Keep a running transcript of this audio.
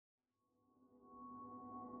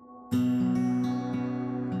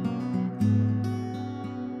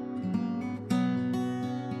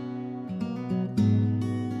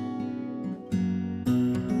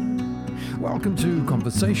Welcome to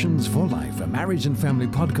Conversations for Life, a marriage and family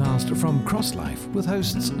podcast from Cross Life with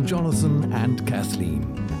hosts Jonathan and Kathleen.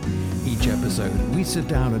 Each episode, we sit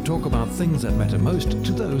down and talk about things that matter most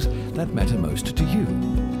to those that matter most to you.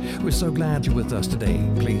 We're so glad you're with us today.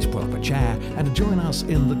 Please pull up a chair and join us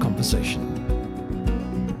in the conversation.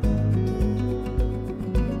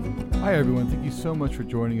 Hi everyone, thank you so much for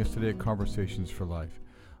joining us today at Conversations for Life.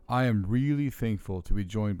 I am really thankful to be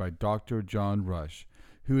joined by Dr. John Rush,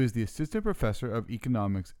 who is the Assistant Professor of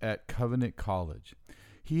Economics at Covenant College.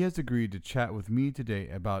 He has agreed to chat with me today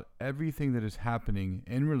about everything that is happening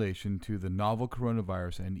in relation to the novel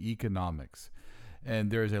coronavirus and economics.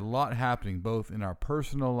 And there is a lot happening both in our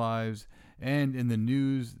personal lives and in the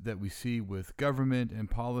news that we see with government and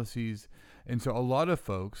policies. And so a lot of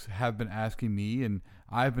folks have been asking me, and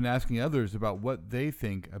I've been asking others about what they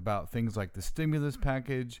think about things like the stimulus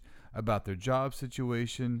package, about their job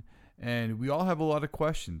situation, and we all have a lot of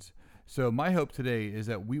questions. So my hope today is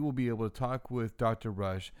that we will be able to talk with Dr.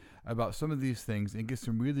 Rush about some of these things and get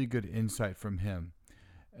some really good insight from him.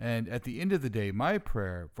 And at the end of the day, my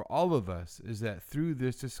prayer for all of us is that through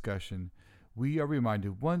this discussion, we are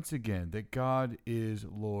reminded once again that God is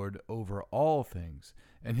Lord over all things,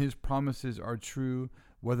 and his promises are true,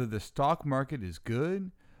 whether the stock market is good,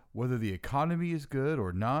 whether the economy is good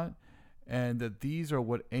or not, and that these are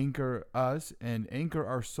what anchor us and anchor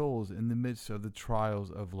our souls in the midst of the trials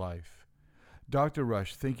of life. Dr.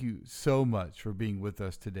 Rush, thank you so much for being with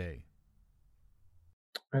us today.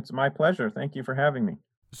 It's my pleasure. Thank you for having me.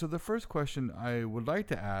 So the first question I would like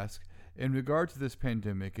to ask in regard to this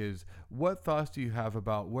pandemic is, what thoughts do you have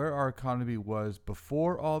about where our economy was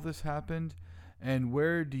before all this happened, and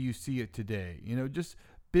where do you see it today? Just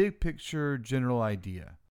big picture, general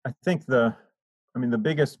idea. I think the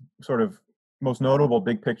biggest sort of most notable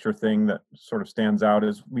big picture thing that sort of stands out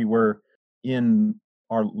is we were in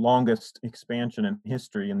our longest expansion in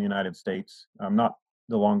history in the United States. Not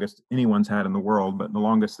the longest anyone's had in the world, but the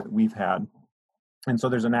longest that we've had. And so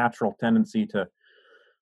there's a natural tendency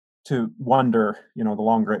to wonder, the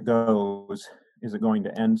longer it goes, is it going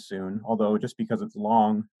to end soon? Although just because it's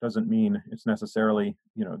long doesn't mean it's necessarily,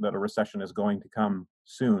 that a recession is going to come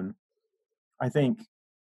soon. I think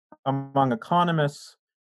among economists,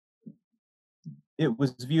 it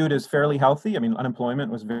was viewed as fairly healthy.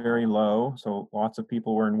 Unemployment was very low, so lots of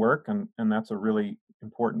people were in work, and that's a really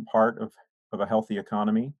important part of a healthy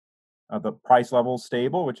economy. The price level is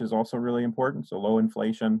stable, which is also really important, so low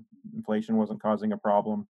inflation. Inflation wasn't causing a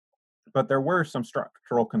problem. But there were some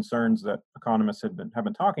structural concerns that economists have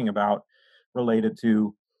been talking about related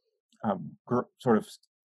to sort of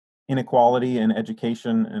inequality in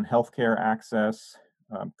education and healthcare access,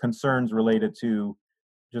 concerns related to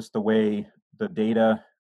just the way the data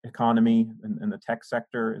economy and the tech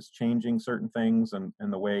sector is changing certain things, and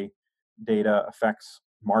the way data affects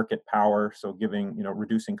market power, so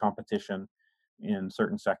reducing competition in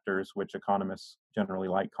certain sectors, which economists generally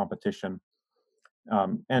like competition.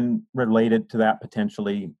 And related to that,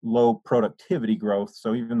 potentially low productivity growth.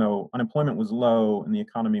 So even though unemployment was low and the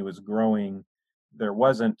economy was growing, the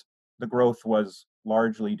growth was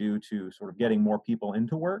largely due to sort of getting more people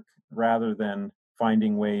into work rather than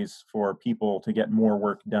finding ways for people to get more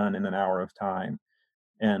work done in an hour of time.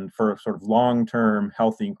 And for sort of long-term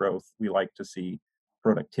healthy growth, we like to see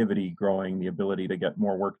productivity growing, the ability to get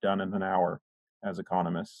more work done in an hour as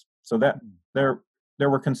economists. So that there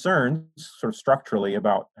were concerns sort of structurally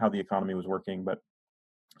about how the economy was working, but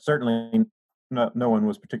certainly no one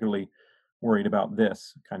was particularly worried about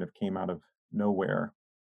this. It kind of came out of nowhere.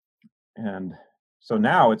 And so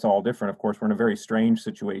now it's all different. Of course, we're in a very strange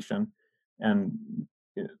situation. And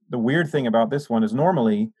the weird thing about this one is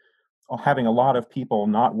normally having a lot of people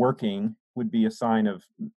not working would be a sign of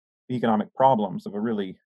economic problems, of a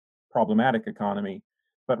really problematic economy.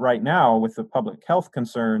 But right now, with the public health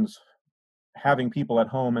concerns, having people at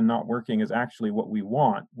home and not working is actually what we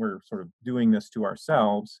want. We're sort of doing this to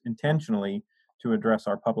ourselves intentionally to address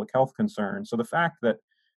our public health concerns. So the fact that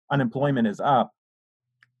unemployment is up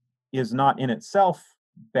is not in itself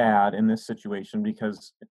bad in this situation,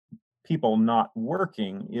 because people not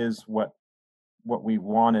working is what we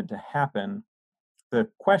wanted to happen. The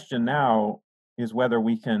question now is whether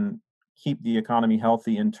we can keep the economy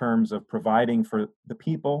healthy in terms of providing for the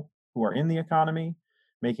people who are in the economy,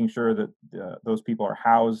 making sure that those people are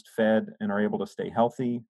housed, fed, and are able to stay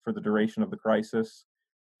healthy for the duration of the crisis.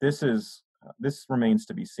 This remains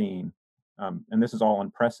to be seen, and this is all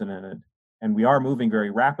unprecedented. And we are moving very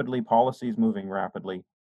rapidly, policy is moving rapidly,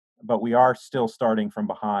 but we are still starting from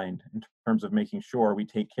behind in terms of making sure we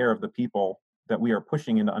take care of the people that we are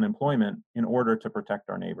pushing into unemployment in order to protect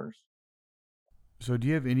our neighbors. So do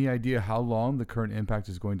you have any idea how long the current impact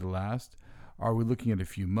is going to last? Are we looking at a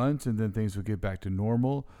few months and then things will get back to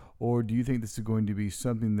normal? Or do you think this is going to be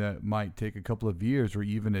something that might take a couple of years or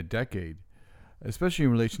even a decade, especially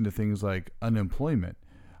in relation to things like unemployment?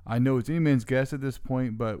 I know it's any man's guess at this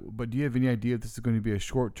point, but do you have any idea if this is going to be a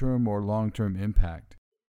short-term or long-term impact?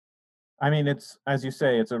 I mean, it's, as you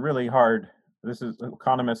say, it's a really hard, this is,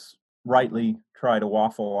 economists rightly try to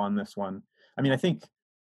waffle on this one. I mean, I think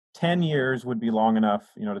 10 years would be long enough,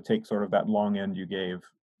 to take sort of that long end you gave.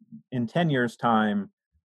 In 10 years' time,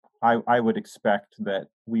 I would expect that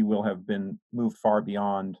we will have been moved far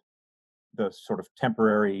beyond the sort of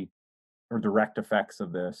temporary or direct effects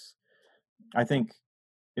of this. I think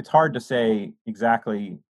it's hard to say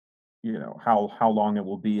exactly, how long it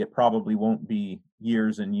will be. It probably won't be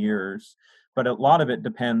years and years, but a lot of it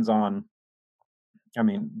depends on, I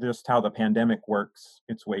mean, just how the pandemic works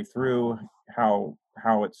its way through, how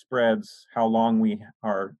it spreads, how long we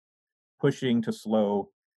are pushing to slow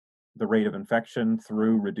the rate of infection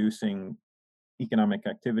through reducing economic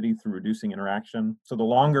activity, through reducing interaction. So the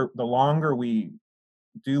longer we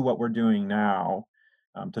do what we're doing now,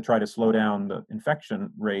 to try to slow down the infection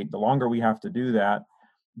rate, the longer we have to do that,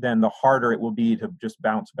 then the harder it will be to just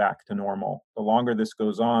bounce back to normal. The longer this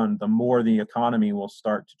goes on, the more the economy will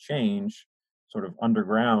start to change, sort of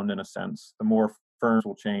underground in a sense. The more firms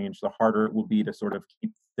will change, the harder it will be to sort of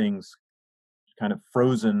keep things kind of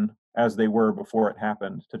frozen as they were before it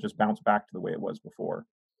happened, to just bounce back to the way it was before.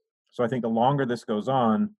 So I think the longer this goes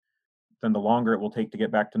on, then the longer it will take to get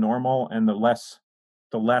back to normal, and the less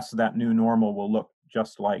that new normal will look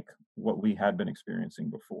just like what we had been experiencing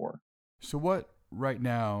before. So what right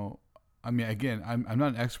now, I mean, again, I'm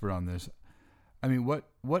not an expert on this. I mean,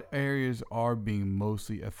 what areas are being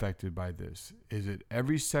mostly affected by this? Is it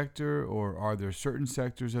every sector, or are there certain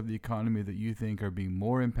sectors of the economy that you think are being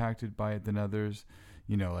more impacted by it than others?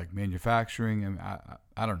 Like manufacturing, and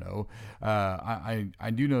I don't know.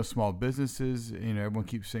 I do know small businesses. Everyone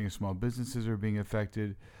keeps saying small businesses are being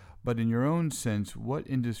affected, but in your own sense, what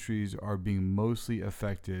industries are being mostly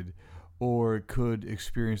affected, or could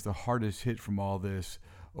experience the hardest hit from all this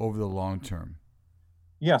over the long term?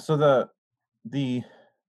 Yeah, so the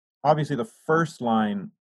obviously the first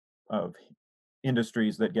line of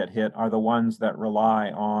industries that get hit are the ones that rely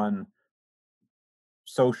on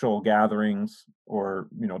social gatherings, or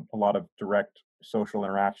a lot of direct social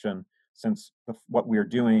interaction. Since what we're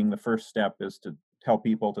doing, the first step is to tell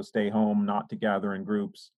people to stay home, not to gather in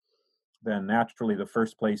groups, then naturally the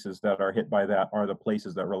first places that are hit by that are the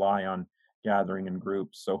places that rely on gathering in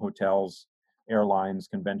groups. So hotels, airlines,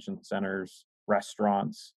 convention centers,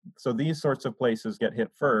 restaurants. So these sorts of places get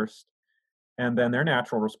hit first. And then their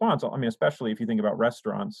natural response, I mean, especially if you think about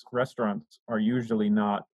restaurants are usually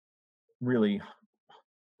not really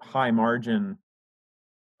high margin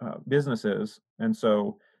businesses, and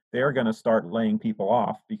so they're going to start laying people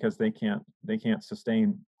off because they can't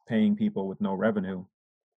sustain paying people with no revenue.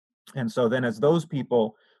 And so then as those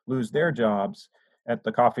people lose their jobs at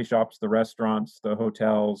the coffee shops, the restaurants, the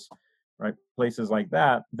hotels, right, places like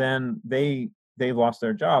that, then they've lost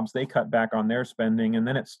their jobs, they cut back on their spending, and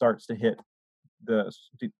then it starts to hit the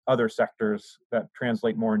other sectors that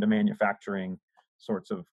translate more into manufacturing sorts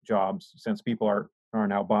of jobs. Since people are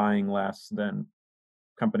now buying less, then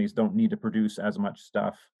companies don't need to produce as much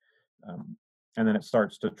stuff. And then it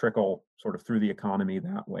starts to trickle sort of through the economy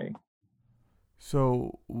that way.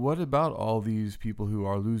 So, what about all these people who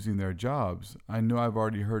are losing their jobs? I know I've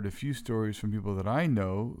already heard a few stories from people that I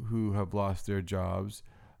know who have lost their jobs.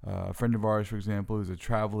 A friend of ours, for example, is a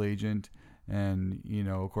travel agent, and,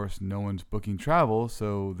 of course, no one's booking travel,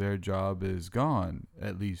 so their job is gone,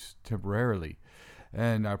 at least temporarily.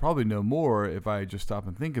 And I probably know more if I just stop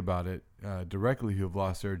and think about it directly who have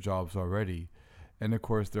lost their jobs already. And, of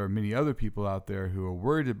course, there are many other people out there who are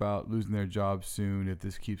worried about losing their jobs soon if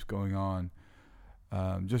this keeps going on.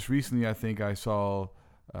 Just recently, I think I saw,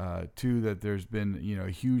 too, that there's been, a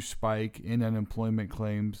huge spike in unemployment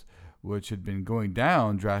claims, which had been going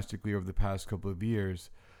down drastically over the past couple of years.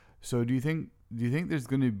 So do you think there's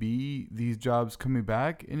going to be these jobs coming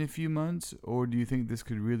back in a few months, or do you think this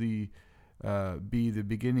could really be the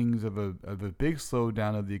beginnings of a big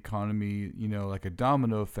slowdown of the economy, like a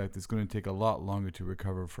domino effect that's going to take a lot longer to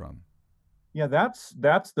recover from? Yeah, that's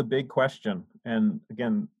the big question. And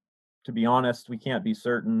again, to be honest, we can't be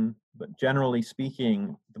certain, but generally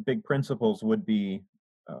speaking, the big principles would be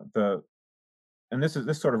the and this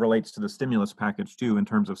sort of relates to the stimulus package too, in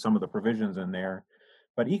terms of some of the provisions in there.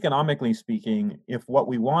 But economically speaking, if what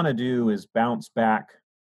we want to do is bounce back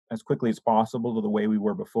as quickly as possible to the way we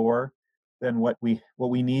were before, then what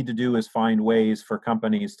we need to do is find ways for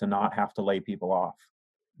companies to not have to lay people off.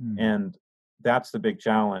 And that's the big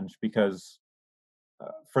challenge, because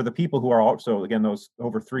for the people who are also, again, those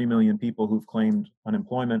over 3 million people who've claimed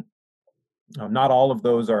unemployment, not all of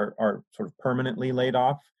those are sort of permanently laid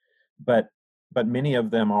off, but many of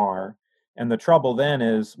them are. And the trouble then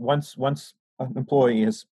is once an employee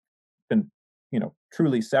has been,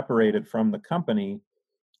 truly separated from the company,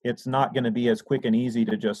 it's not going to be as quick and easy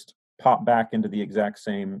to just pop back into the exact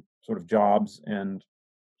same sort of jobs and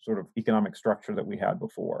sort of economic structure that we had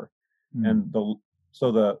before. And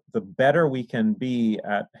the better we can be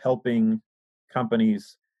at helping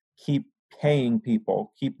companies keep paying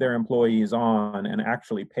people, keep their employees on and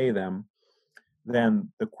actually pay them, then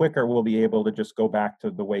the quicker we'll be able to just go back to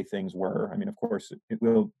the way things were. I mean, of course, it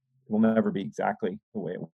will never be exactly the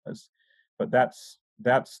way it was, but that's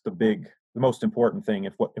the most important thing.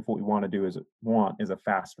 If what we want to do is a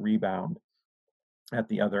fast rebound at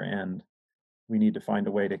the other end, we need to find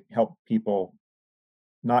a way to help people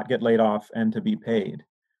not get laid off and to be paid.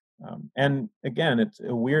 And again, it's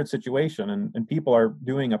a weird situation, and people are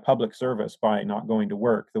doing a public service by not going to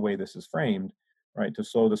work the way this is framed, right? To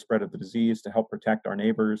slow the spread of the disease, to help protect our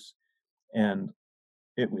neighbors. And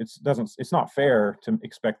it's not fair to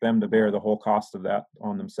expect them to bear the whole cost of that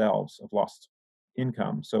on themselves, of lost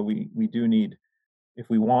income. So we do need,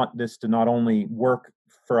 if we want this to not only work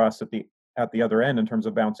for us at the other end in terms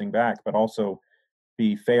of bouncing back, but also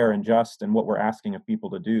be fair and just in what we're asking of people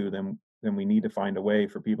to do, then we need to find a way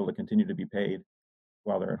for people to continue to be paid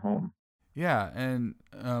while they're at home. Yeah, and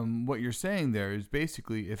what you're saying there is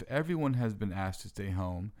basically, if everyone has been asked to stay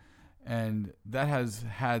home, and that has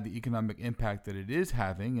had the economic impact that it is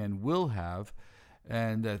having and will have,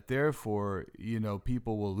 and that therefore,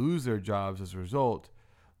 people will lose their jobs as a result,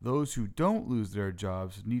 those who don't lose their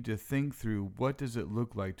jobs need to think through, what does it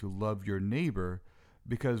look like to love your neighbor,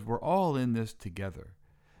 because we're all in this together.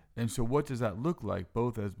 And so what does that look like,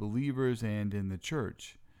 both as believers and in the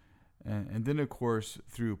church? And then, of course,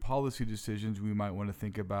 through policy decisions we might want to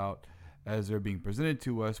think about as they're being presented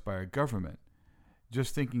to us by our government.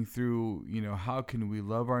 Just thinking through, how can we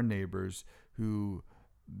love our neighbors who,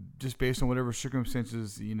 just based on whatever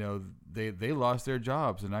circumstances, they lost their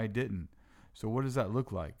jobs and I didn't. So what does that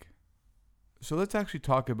look like? So let's actually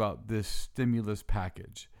talk about this stimulus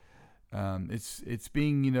package. It's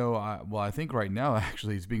being, I think right now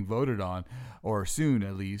actually it's being voted on, or soon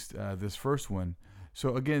at least, this first one.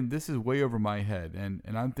 So again, this is way over my head,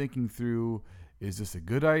 and I'm thinking through, is this a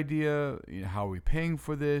good idea? How are we paying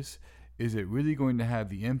for this? Is it really going to have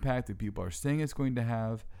the impact that people are saying it's going to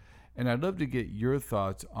have? And I'd love to get your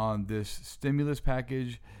thoughts on this stimulus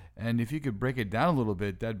package, and if you could break it down a little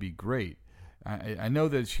bit, that'd be great. I know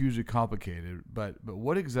that it's hugely complicated, but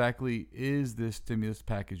what exactly is this stimulus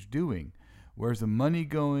package doing? Where's the money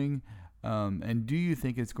going? And do you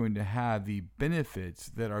think it's going to have the benefits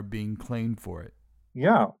that are being claimed for it?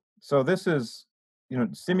 Yeah. So this is,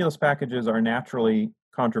 stimulus packages are naturally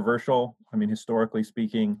controversial. I mean, historically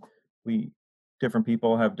speaking, different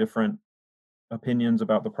people have different opinions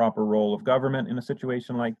about the proper role of government in a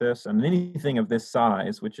situation like this, and anything of this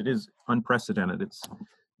size, which it is unprecedented.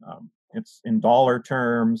 It's in dollar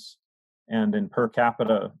terms and in per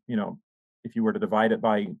capita, if you were to divide it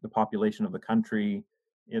by the population of the country,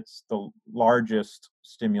 it's the largest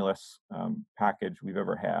stimulus package we've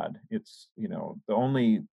ever had. It's, the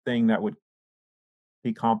only thing that would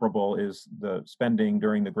be comparable is the spending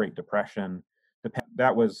during the Great Depression.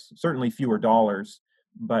 That was certainly fewer dollars,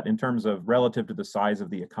 but in terms of relative to the size of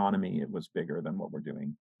the economy, it was bigger than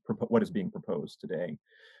what is being proposed today.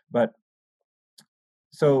 But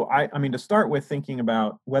so I mean, to start with thinking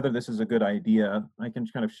about whether this is a good idea, I can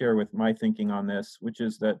kind of share with my thinking on this, which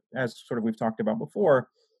is that, as sort of we've talked about before,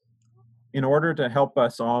 in order to help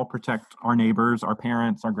us all protect our neighbors, our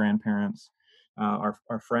parents, our grandparents, our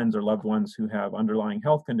friends or loved ones who have underlying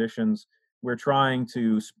health conditions, we're trying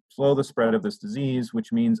to slow the spread of this disease,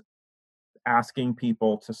 which means asking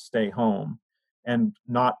people to stay home. And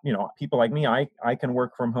not, people like me, I can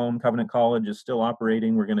work from home. Covenant College is still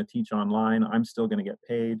operating. We're going to teach online. I'm still going to get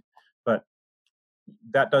paid. But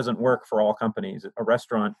that doesn't work for all companies. A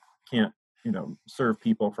restaurant can't, serve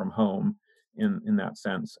people from home in that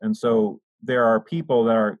sense. And so there are people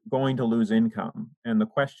that are going to lose income. And the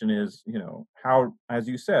question is, how, as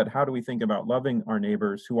you said, how do we think about loving our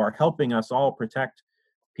neighbors who are helping us all protect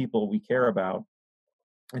people we care about?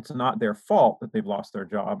 It's not their fault that they've lost their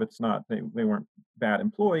job. It's not, they weren't bad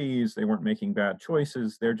employees. They weren't making bad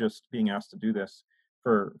choices. They're just being asked to do this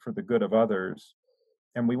for the good of others.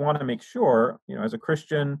 And we want to make sure, as a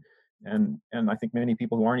Christian, And I think many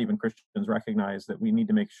people who aren't even Christians recognize that we need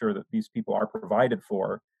to make sure that these people are provided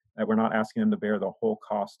for, that we're not asking them to bear the whole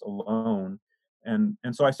cost alone. And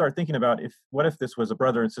so I started thinking about, if what if this was a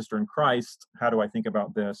brother and sister in Christ? How do I think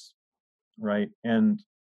about this, right? And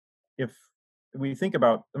if we think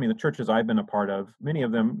about, I mean, the churches I've been a part of, many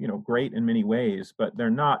of them, great in many ways, but they're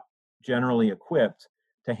not generally equipped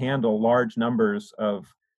to handle large numbers of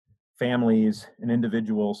families and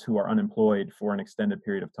individuals who are unemployed for an extended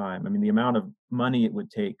period of time. I mean, the amount of money it would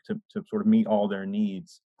take to sort of meet all their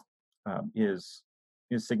needs is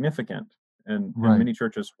significant, and Right. many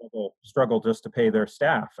churches struggle just to pay their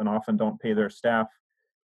staff, and often don't pay their staff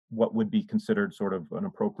what would be considered sort of an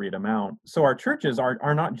appropriate amount. So our churches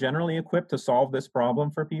are not generally equipped to solve this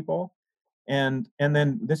problem for people. And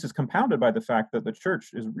then this is compounded by the fact that the church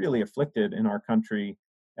is really afflicted in our country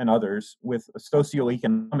and others with a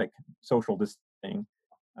socioeconomic social distancing.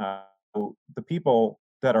 So the people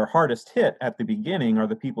that are hardest hit at the beginning are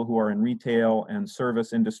the people who are in retail and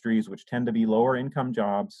service industries, which tend to be lower income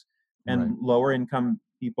jobs, Right. and lower income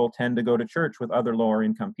people tend to go to church with other lower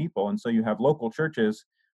income people. And so you have local churches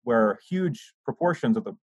where huge proportions of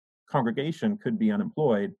the congregation could be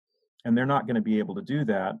unemployed, and they're not going to be able to do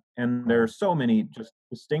that. And there are Right. so many just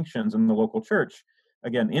distinctions in the local church.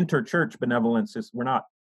 Again, interchurch benevolence is we're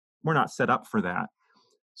not set up for that.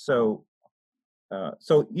 So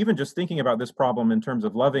so even just thinking about this problem in terms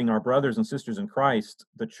of loving our brothers and sisters in Christ,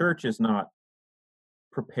 the church is not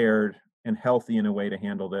prepared and healthy in a way to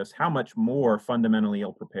handle this. How much more fundamentally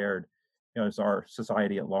ill prepared is our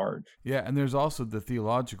society at large? Yeah, and there's also the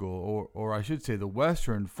theological, or I should say, the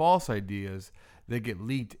Western false ideas that get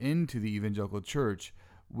leaked into the evangelical church,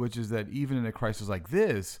 which is that even in a crisis like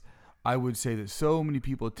this, I would say that so many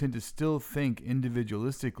people tend to still think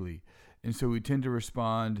individualistically, and so we tend to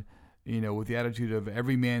respond, with the attitude of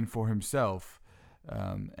every man for himself.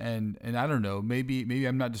 And I don't know, maybe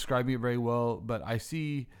I'm not describing it very well, but I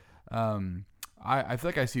see. I feel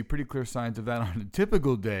like I see pretty clear signs of that on a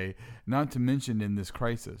typical day, not to mention in this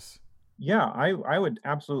crisis. Yeah, I would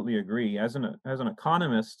absolutely agree. As an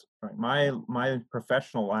economist, right, my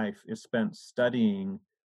professional life is spent studying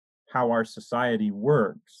how our society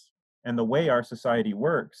works. And the way our society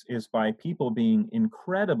works is by people being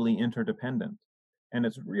incredibly interdependent. And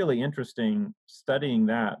it's really interesting studying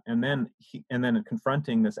that, and then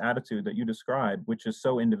confronting this attitude that you described, which is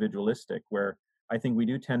so individualistic, where I think we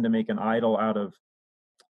do tend to make an idol out of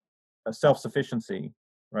self-sufficiency,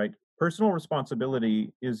 right? Personal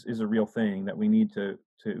responsibility is a real thing that we need to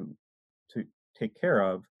take care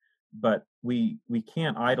of, but we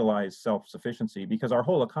can't idolize self-sufficiency, because our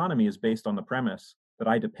whole economy is based on the premise that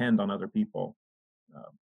I depend on other people. Uh,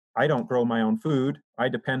 I don't grow my own food. I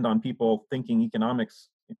depend on people thinking economics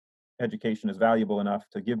education is valuable enough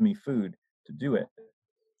to give me food to do it.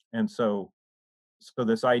 And so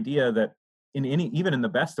this idea that in any even in the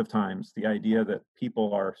best of times, the idea that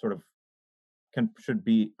people are sort of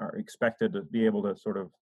are expected to be able to sort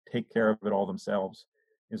of take care of it all themselves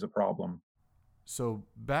is a problem. So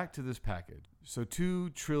back to this package. So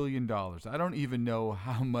 $2 trillion. I don't even know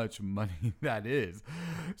how much money that is.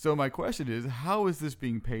 So my question is, how is this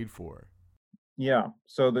being paid for? Yeah.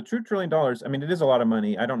 So the $2 trillion, I mean, it is a lot of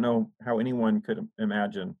money. I don't know how anyone could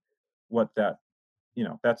imagine what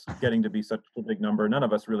that's getting to be such a big number. None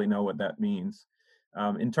of us really know what that means.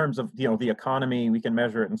 In terms of, the economy, we can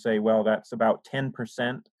measure it and say, well, that's about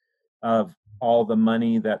 10% of all the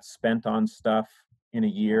money that's spent on stuff in a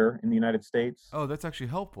year in the United States. Oh, that's actually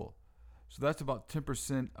helpful. So that's about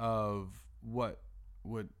 10% of what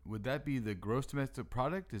would that be the gross domestic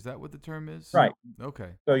product? Is that what the term is? Right.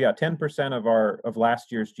 Okay. So yeah, 10% of last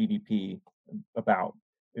year's GDP, about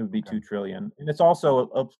it would be Okay. 2 trillion. And it's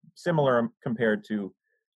also similar compared to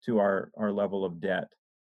our level of debt.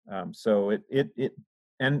 So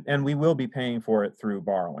and we will be paying for it through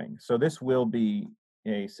borrowing. So this will be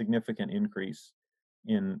a significant increase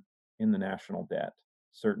in in the national debt,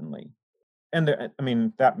 certainly. And I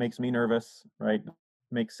mean, that makes me nervous, right?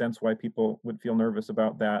 Makes sense why people would feel nervous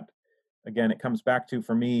about that. Again, it comes back to,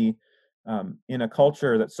 for me, in a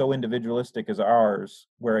culture that's so individualistic as ours,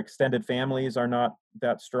 where extended families are not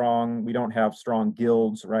that strong, we don't have strong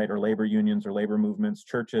guilds, right, or labor unions or labor movements.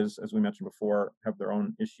 Churches, as we mentioned before, have their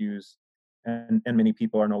own issues, and many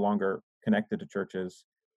people are no longer connected to churches.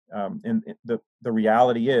 The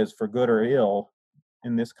reality is, for good or ill,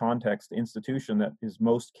 in this context, the institution that is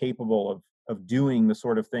most capable of doing the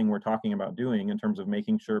sort of thing we're talking about doing in terms of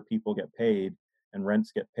making sure people get paid and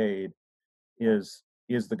rents get paid is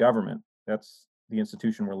the government. That's the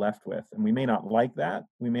institution we're left with. And we may not like that.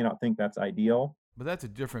 We may not think that's ideal, But that's a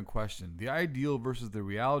different question. The ideal versus the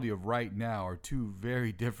reality of right now are two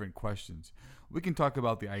very different questions. We can talk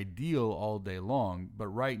about the ideal all day long, but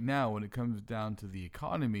right now, when it comes down to the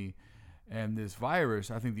economy and this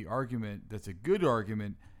virus, I think the argument that's a good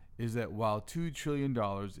argument is that while $2 trillion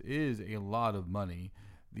is a lot of money,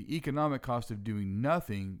 the economic cost of doing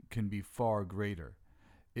nothing can be far greater.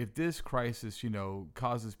 If this crisis,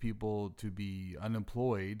 causes people to be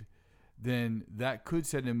unemployed, then that could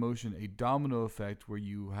set in motion a domino effect where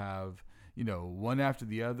you have, one after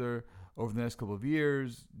the other over the next couple of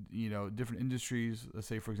years, different industries. Let's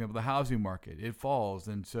say, for example, the housing market, it falls.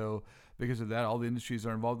 And so because of that, all the industries that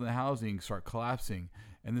are involved in the housing start collapsing.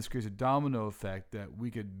 And this creates a domino effect that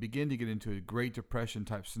we could begin to get into a Great Depression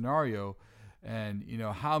type scenario. And,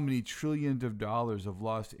 how many trillions of dollars of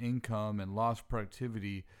lost income and lost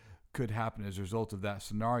productivity could happen as a result of that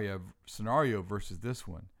scenario versus this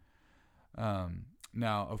one.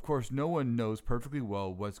 Now, of course, no one knows perfectly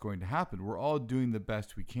well what's going to happen. We're all doing the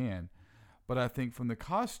best we can. But I think from the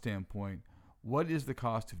cost standpoint, what is the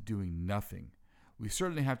cost of doing nothing? We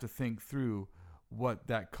certainly have to think through what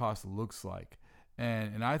that cost looks like.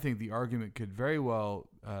 And I think the argument could very well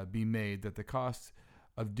be made that the cost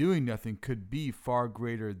of doing nothing could be far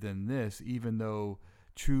greater than this, even though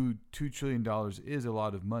 $2 trillion is a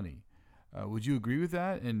lot of money. Would you agree with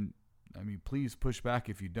that? And please push back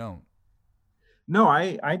if you don't. No,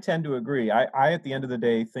 I tend to agree. I at the end of the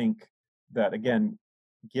day think that, again,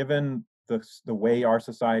 given the way our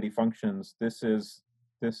society functions, this is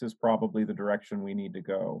probably the direction we need to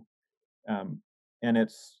go. And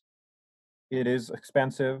it is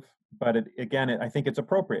expensive, but I think it's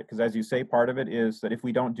appropriate because, as you say, part of it is that if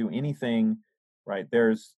we don't do anything, right,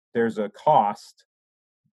 there's a cost,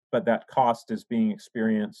 but that cost is being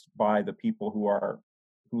experienced by the people who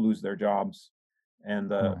lose their jobs and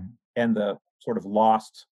the sort of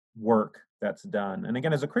lost work that's done. And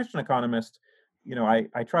again, as a Christian economist,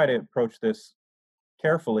 I try to approach this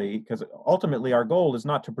carefully because ultimately our goal is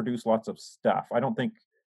not to produce lots of stuff. I don't think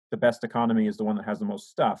the best economy is the one that has the most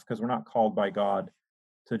stuff because we're not called by God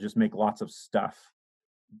to just make lots of stuff.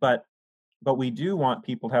 But we do want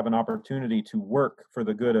people to have an opportunity to work for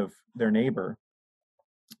the good of their neighbor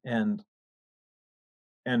and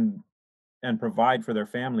provide for their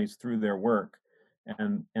families through their work.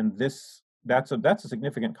 And that's a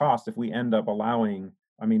significant cost if we end up allowing,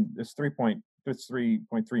 this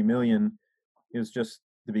 3.3 million is just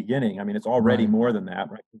the beginning. It's already more than that,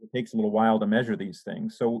 right? It takes a little while to measure these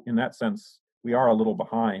things. So in that sense, we are a little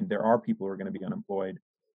behind. There are people who are going to be unemployed,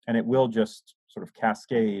 and it will just sort of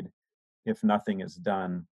cascade if nothing is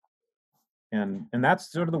done. And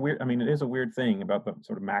that's sort of the weird, it is a weird thing about the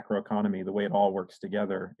sort of macroeconomy, the way it all works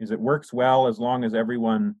together, is it works well as long as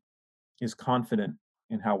everyone is confident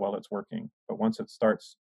in how well it's working. But once it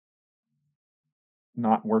starts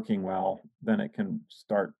not working well, then it can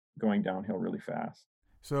start going downhill really fast.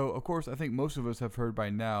 So, of course, I think most of us have heard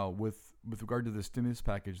by now with regard to the stimulus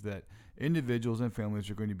package that individuals and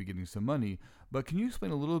families are going to be getting some money. But can you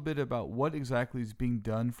explain a little bit about what exactly is being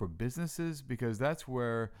done for businesses? Because that's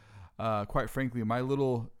where, quite frankly, my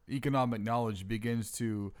little economic knowledge begins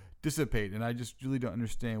to dissipate, and I just really don't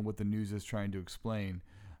understand what the news is trying to explain.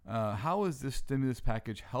 How is this stimulus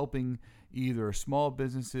package helping either small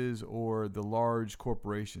businesses or the large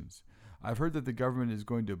corporations? I've heard that the government is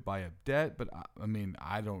going to buy up debt, but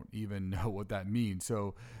I don't even know what that means.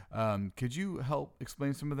 So could you help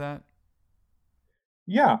explain some of that?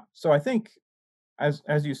 Yeah. So I think, as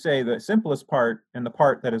you say, the simplest part and the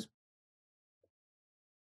part that is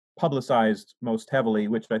publicized most heavily,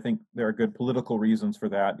 which I think there are good political reasons for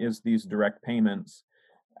that, is these direct payments.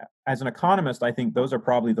 As an economist, I think those are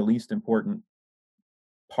probably the least important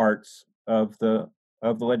parts of the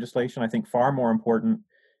legislation. I think far more important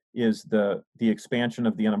is the expansion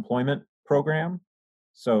of the unemployment program.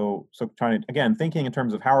 So trying to, again, thinking in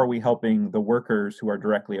terms of how are we helping the workers who are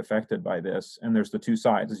directly affected by this. And there's the two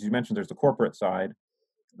sides. As you mentioned, there's the corporate side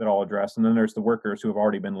that I'll address, and then there's the workers who have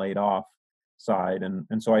already been laid off side.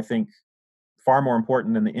 And so I think far more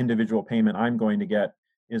important than the individual payment I'm going to get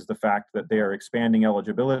is the fact that they are expanding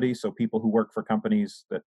eligibility. So people who work for companies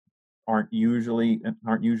that aren't usually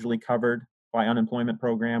covered by unemployment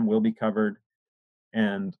program will be covered.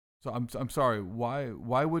 And so I'm sorry.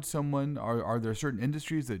 Why would someone? Are there certain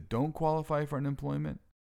industries that don't qualify for unemployment?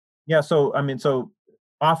 Yeah. So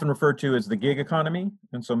often referred to as the gig economy,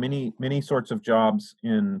 and so many sorts of jobs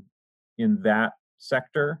in that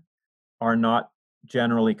sector are not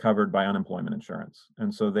generally covered by unemployment insurance,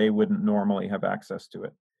 and so they wouldn't normally have access to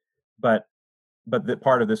it. But the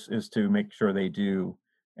part of this is to make sure they do,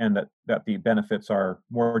 and that the benefits are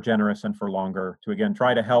more generous and for longer, to again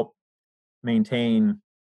try to help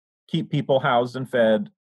keep people housed and fed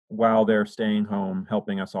while they're staying home,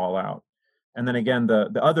 helping us all out. And then again,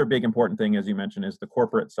 the other big important thing, as you mentioned, is the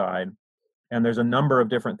corporate side. And there's a number of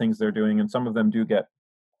different things they're doing, and some of them do get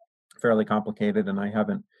fairly complicated, and I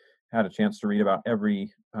haven't had a chance to read about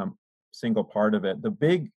every single part of it. The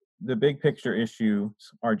big picture issues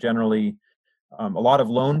are generally a lot of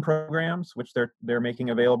loan programs, which they're making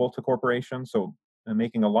available to corporations. So they're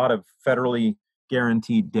making a lot of federally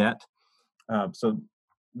guaranteed debt, so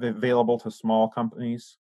they're available to small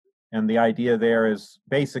companies. And the idea there is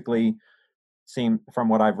basically, from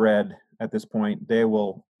what I've read at this point, they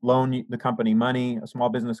will loan the company money. A small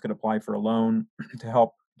business could apply for a loan to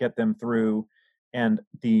help get them through, and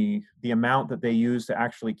the amount that they use to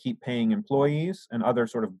actually keep paying employees and other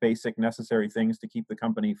sort of basic necessary things to keep the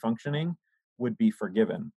company functioning would be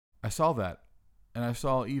forgiven. I saw that, and I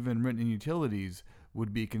saw even rent and utilities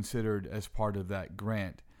would be considered as part of that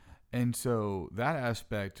grant. And so that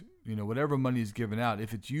aspect, whatever money is given out,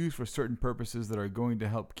 if it's used for certain purposes that are going to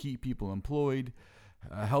help keep people employed,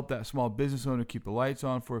 help that small business owner keep the lights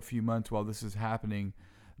on for a few months while this is happening,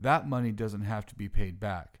 that money doesn't have to be paid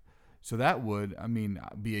back. So that would,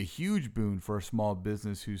 be a huge boon for a small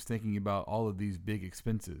business who's thinking about all of these big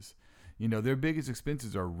expenses. Their biggest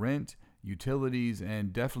expenses are rent, utilities,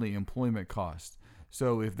 and definitely employment costs.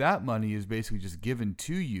 So if that money is basically just given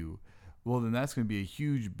to you, well, then that's going to be a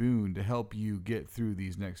huge boon to help you get through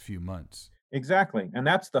these next few months. Exactly. And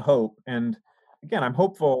that's the hope. And again, I'm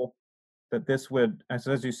hopeful that this would, as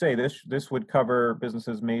you say, this would cover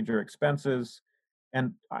businesses' major expenses.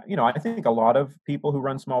 And, I think a lot of people who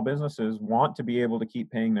run small businesses want to be able to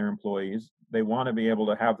keep paying their employees. They want to be able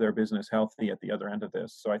to have their business healthy at the other end of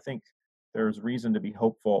this. So I think there's reason to be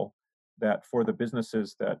hopeful that for the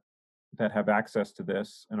businesses that have access to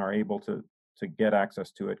this and are able to get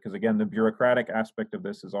access to it, because again, the bureaucratic aspect of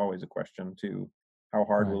this is always a question too. How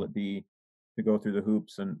hard will it be to go through the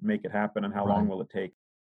hoops and make it happen, and how long will it take?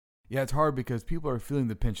 Yeah, it's hard because people are feeling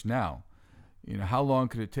the pinch now. How long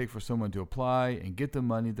could it take for someone to apply and get the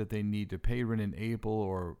money that they need to pay rent in April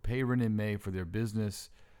or pay rent in May for their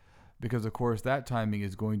business? Because, of course, that timing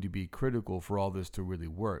is going to be critical for all this to really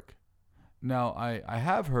work. Now, I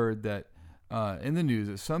have heard that in the news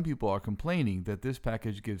that some people are complaining that this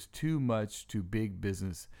package gives too much to big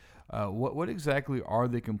business. What exactly are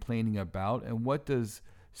they complaining about, and what does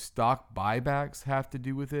stock buybacks have to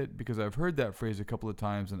do with it? Because I've heard that phrase a couple of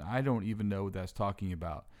times, and I don't even know what that's talking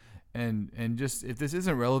about. And just, if this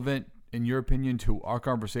isn't relevant, in your opinion, to our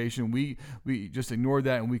conversation, we just ignore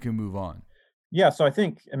that and we can move on. Yeah, so I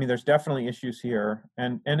think, there's definitely issues here.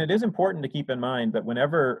 And it is important to keep in mind that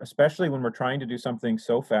whenever, especially when we're trying to do something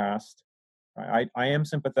so fast, I am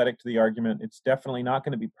sympathetic to the argument. It's definitely not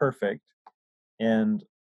going to be perfect. And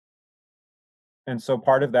so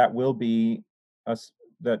part of that will be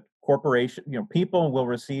that corporation, people will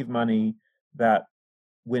receive money that,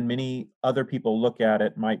 when many other people look at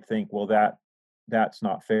it, might think, well, that's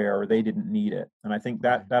not fair, or they didn't need it. And I think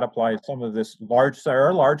that applies some of this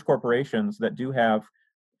large corporations that do have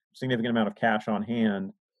significant amount of cash on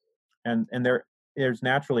hand, and there's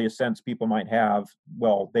naturally a sense people might have,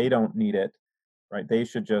 well, they don't need it, right? They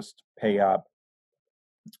should just pay up.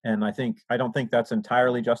 And I don't think that's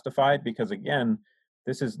entirely justified, because again,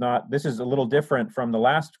 this is a little different from the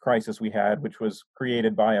last crisis we had, which was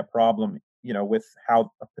created by a problem, with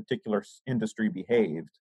how a particular industry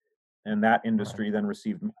behaved, and that industry then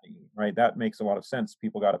received money, right? That makes a lot of sense.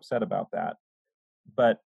 People got upset about that.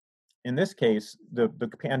 But in this case, the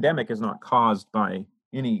pandemic is not caused by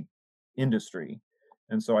any industry.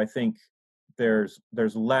 And so I think there's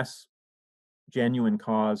less genuine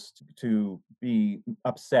cause to be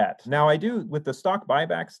upset. Now, I do, with the stock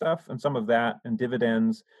buyback stuff and some of that, and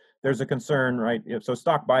dividends, there's a concern, right? So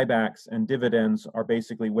stock buybacks and dividends are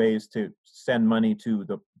basically ways to send money to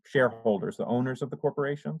the shareholders, the owners of the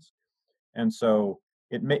corporations. And so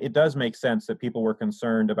it does make sense that people were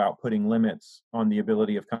concerned about putting limits on the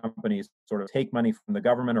ability of companies to sort of take money from the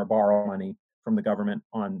government or borrow money from the government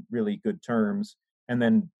on really good terms. And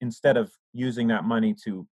then, instead of using that money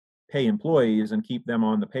to pay employees and keep them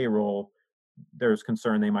on the payroll, there's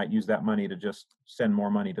concern they might use that money to just send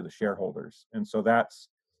more money to the shareholders. And so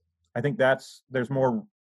I think there's more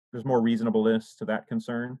reasonableness to that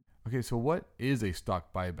concern. Okay, so what is a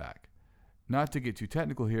stock buyback? Not to get too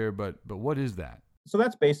technical here, but what is that? So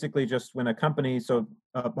that's basically just when a company,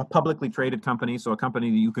 a publicly traded company, so a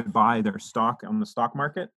company that you could buy their stock on the stock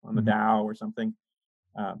market, on the Dow or something,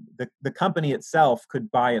 the company itself could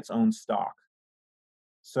buy its own stock.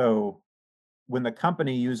 So when the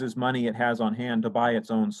company uses money it has on hand to buy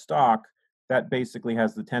its own stock, that basically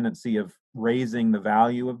has the tendency of raising the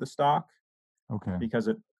value of the stock. Okay. because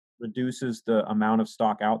it reduces the amount of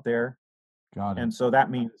stock out there. Got it. And so that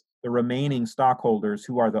means the remaining stockholders,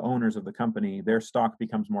 who are the owners of the company, their stock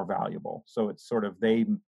becomes more valuable. So it's sort of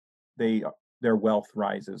their wealth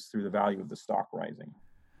rises through the value of the stock rising.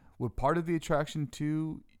 Would part of the attraction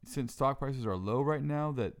too, since stock prices are low right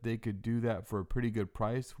now, that they could do that for a pretty good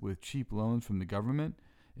price with cheap loans from the government?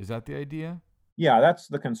 Is that the idea? Yeah, that's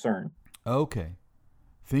the concern. Okay.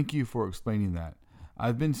 Thank you for explaining that.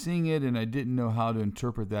 I've been seeing it and I didn't know how to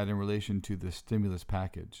interpret that in relation to the stimulus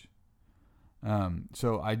package.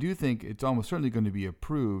 So I do think it's almost certainly going to be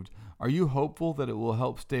approved. Are you hopeful that it will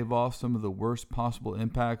help stave off some of the worst possible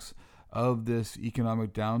impacts of this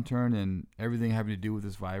economic downturn and everything having to do with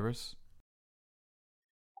this virus?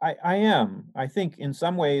 I am. I think in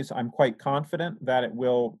some ways I'm quite confident that it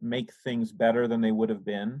will make things better than they would have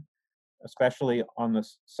been, especially on the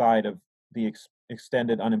side of the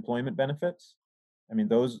extended unemployment benefits. I mean,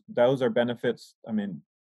 those are benefits. I mean,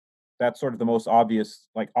 that's sort of the most obvious.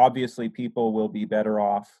 Like, obviously, people will be better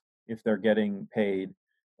off if they're getting paid,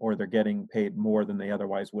 or they're getting paid more than they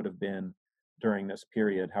otherwise would have been during this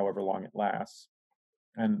period, however long it lasts.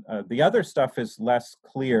 And the other stuff is less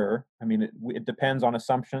clear. I mean, it depends on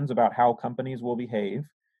assumptions about how companies will behave.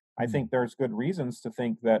 I think there's good reasons to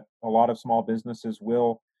think that a lot of small businesses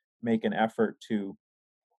will make an effort to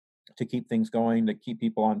keep things going, to keep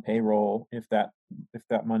people on payroll if that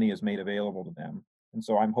money is made available to them. And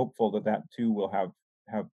so I'm hopeful that that too will have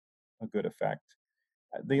a good effect.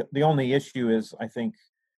 The only issue is, I think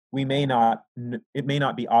it may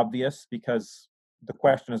not be obvious, because the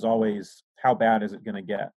question is always, how bad is it going to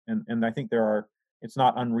get? And I think it's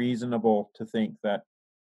not unreasonable to think that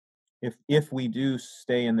if we do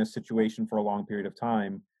stay in this situation for a long period of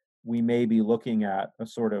time, we may be looking at a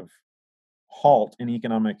sort of halt in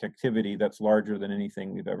economic activity that's larger than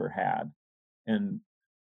anything we've ever had. And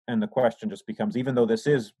the question just becomes, even though this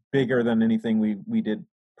is bigger than anything we did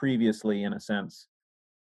previously, in a sense,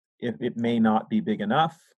 it may not be big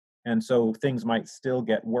enough. And so things might still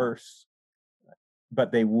get worse,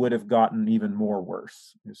 but they would have gotten even more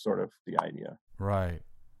worse, is sort of the idea. Right.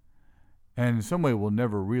 And in some way, we'll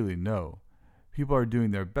never really know. People are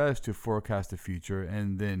doing their best to forecast the future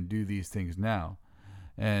and then do these things now.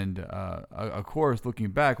 And of course,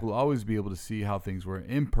 looking back, we'll always be able to see how things were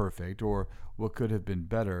imperfect or what could have been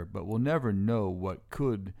better, but we'll never know what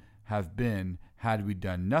could have been had we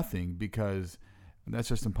done nothing, because that's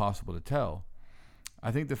just impossible to tell.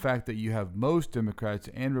 I think the fact that you have most Democrats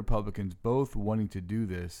and Republicans both wanting to do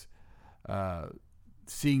this,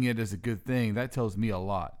 seeing it as a good thing, that tells me a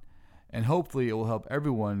lot. And hopefully it will help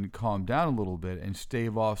everyone calm down a little bit and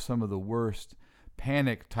stave off some of the worst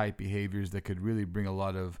panic type behaviors that could really bring a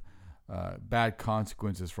lot of bad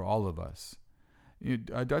consequences for all of us.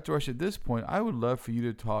 Dr. Rush, at this point, I would love for you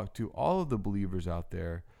to talk to all of the believers out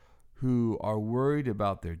there who are worried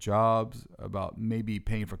about their jobs, about maybe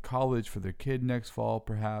paying for college for their kid next fall,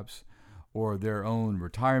 perhaps, or their own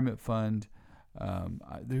retirement fund.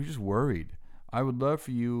 They're just worried. I would love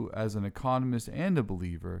for you, as an economist and a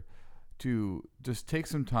believer, to just take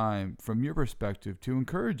some time from your perspective to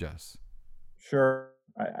encourage us. Sure.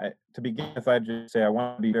 To begin with, I'd just say I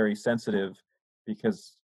want to be very sensitive,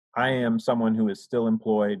 because I am someone who is still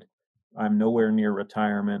employed. I'm nowhere near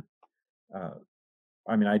retirement.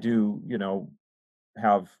 I mean, I do,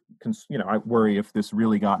 I worry if this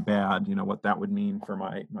really got bad, what that would mean for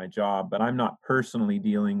my job. But I'm not personally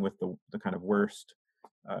dealing with the kind of worst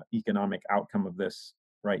economic outcome of this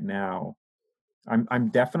right now. I'm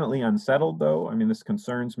definitely unsettled, though. I mean, this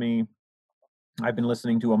concerns me. I've been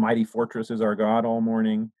listening to A Mighty Fortress Is Our God all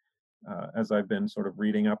morning, as I've been sort of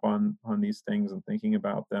reading up on these things and thinking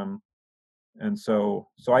about them. And so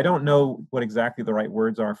I don't know what exactly the right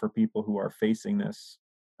words are for people who are facing this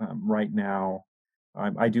right now.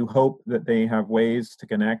 I do hope that they have ways to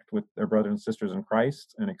connect with their brothers and sisters in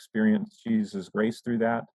Christ and experience Jesus' grace through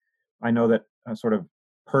that. I know that sort of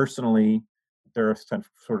personally, there are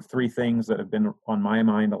sort of three things that have been on my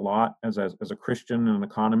mind a lot as a Christian and an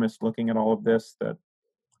economist looking at all of this. That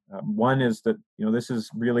one is that this is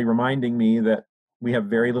really reminding me that we have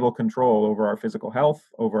very little control over our physical health,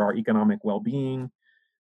 over our economic well-being,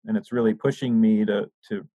 and it's really pushing me to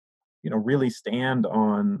really stand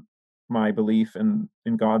on my belief in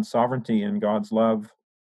God's sovereignty and God's love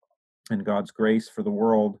and God's grace for the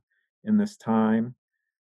world in this time.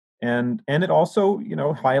 And it also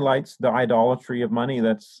highlights the idolatry of money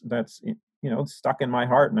that's stuck in my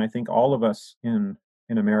heart, and I think all of us in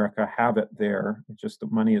America have it there. It's just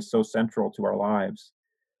that money is so central to our lives.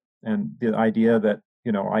 And the idea that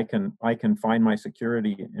I can find my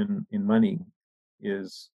security in money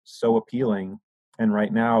is so appealing. And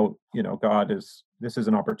right now, this is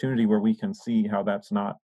an opportunity where we can see how that's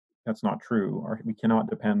not true, or we cannot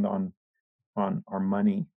depend on our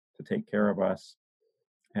money to take care of us.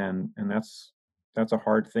 And that's a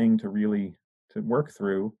hard thing to work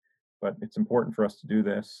through, but it's important for us to do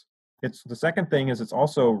this. It's the second thing is it's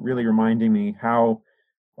also really reminding me how,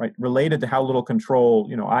 right, related to how little control,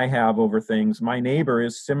 I have over things. My neighbor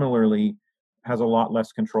has a lot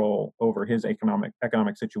less control over his economic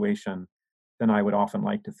situation than I would often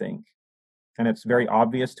like to think. And it's very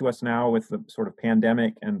obvious to us now with the sort of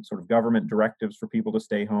pandemic and sort of government directives for people to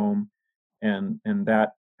stay home. And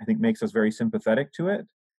that, I think, makes us very sympathetic to it.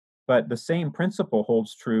 But the same principle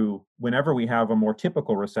holds true whenever we have a more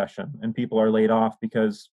typical recession and people are laid off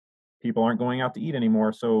because people aren't going out to eat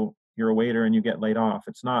anymore. So you're a waiter and you get laid off.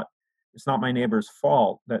 It's not my neighbor's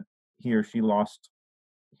fault that he or she lost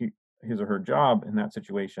his or her job in that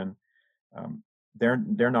situation.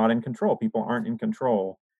 They're not in control. People aren't in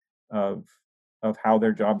control of how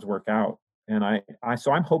their jobs work out. And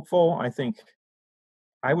so I'm hopeful. I think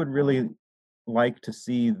I would really like to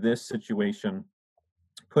see this situation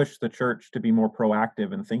push the church to be more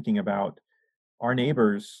proactive in thinking about our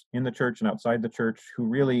neighbors in the church and outside the church who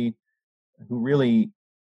really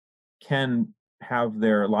can have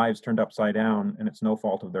their lives turned upside down, and it's no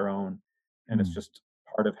fault of their own, and it's just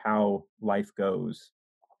part of how life goes,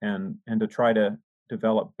 and to try to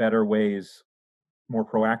develop better ways, more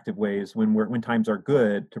proactive ways when times are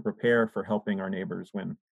good, to prepare for helping our neighbors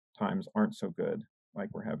when times aren't so good like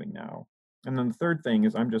we're having now. And then the third thing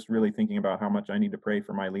is I'm just really thinking about how much I need to pray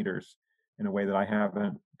for my leaders in a way that I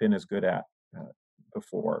haven't been as good at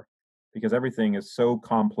before, because everything is so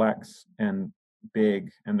complex and big,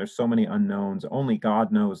 and there's so many unknowns. Only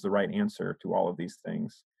God knows the right answer to all of these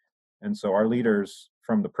things. And so our leaders,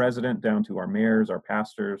 from the president down to our mayors, our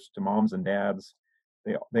pastors, to moms and dads,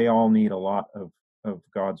 they all need a lot of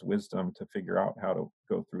God's wisdom to figure out how to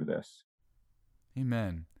go through this.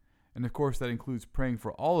 Amen. And of course, that includes praying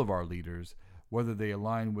for all of our leaders, whether they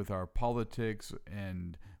align with our politics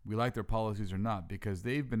and we like their policies or not, because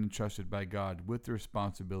they've been entrusted by God with the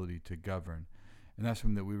responsibility to govern. And that's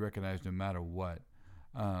something that we recognize no matter what.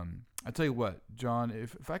 I tell you what, John,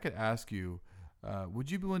 if I could ask you, would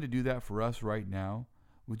you be willing to do that for us right now?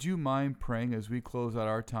 Would you mind praying as we close out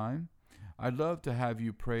our time? I'd love to have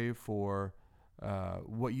you pray for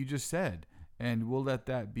what you just said, and we'll let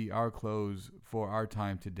that be our close for our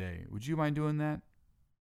time today. Would you mind doing that?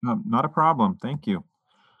 Not a problem. Thank you.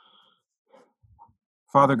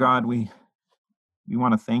 Father God, we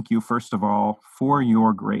want to thank you, first of all, for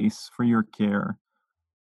your grace, for your care,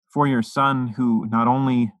 for your Son who not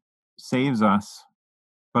only saves us,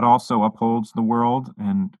 but also upholds the world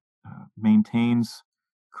and maintains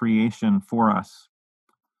creation for us.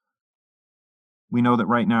 We know that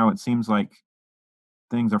right now it seems like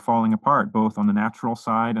things are falling apart, both on the natural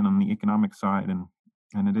side and on the economic side,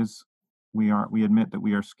 and it is we admit that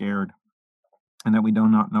we are scared and that we do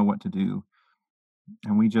not know what to do.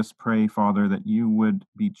 And we just pray, Father, that you would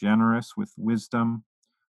be generous with wisdom,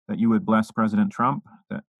 that you would bless President Trump,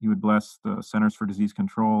 that you would bless the Centers for Disease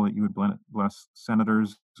Control, that you would bless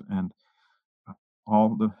senators and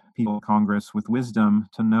all the people in Congress with wisdom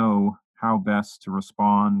to know how best to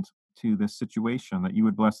respond to this situation, that you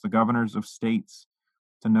would bless the governors of states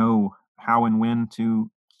to know how and when to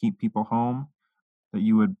keep people home, that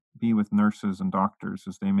you would be with nurses and doctors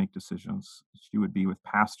as they make decisions, that you would be with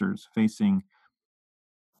pastors facing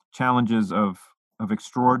challenges of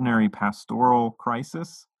extraordinary pastoral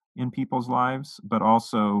crisis in people's lives, but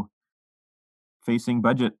also facing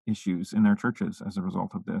budget issues in their churches as a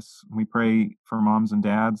result of this. We pray for moms and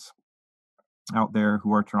dads out there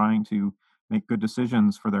who are trying to make good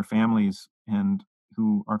decisions for their families and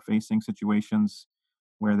who are facing situations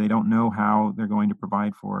where they don't know how they're going to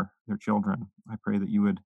provide for their children. I pray that you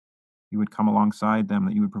would come alongside them,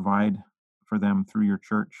 that you would provide for them through your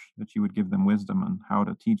church, that you would give them wisdom on how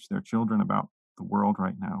to teach their children about the world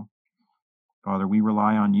right now. Father, we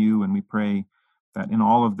rely on you, and we pray that in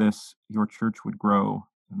all of this, your church would grow,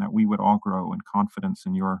 and that we would all grow in confidence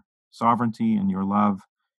in your sovereignty and your love,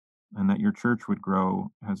 and that your church would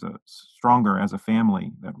grow stronger as a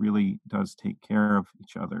family that really does take care of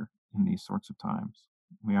each other in these sorts of times.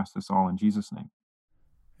 We ask this all in Jesus' name.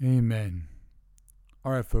 Amen.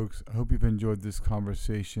 All right, folks, I hope you've enjoyed this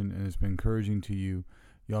conversation and it's been encouraging to you.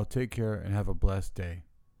 Y'all take care and have a blessed day.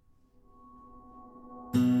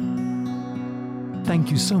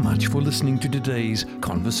 Thank you so much for listening to today's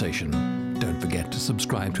conversation. Don't forget to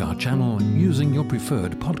subscribe to our channel using your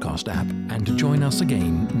preferred podcast app and to join us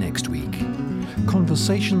again next week.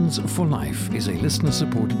 Conversations for Life is a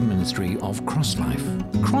listener-supported ministry of CrossLife.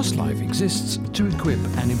 CrossLife exists to equip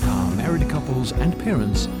and empower married couples and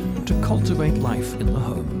parents to cultivate life in the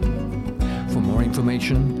home. For more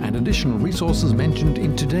information and additional resources mentioned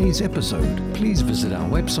in today's episode, please visit our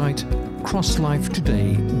website,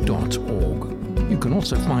 crosslifetoday.org. You can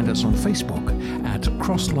also find us on Facebook at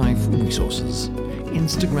CrossLife Resources,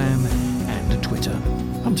 Instagram and Twitter.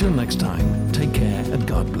 Until next time, take care and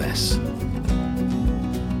God bless.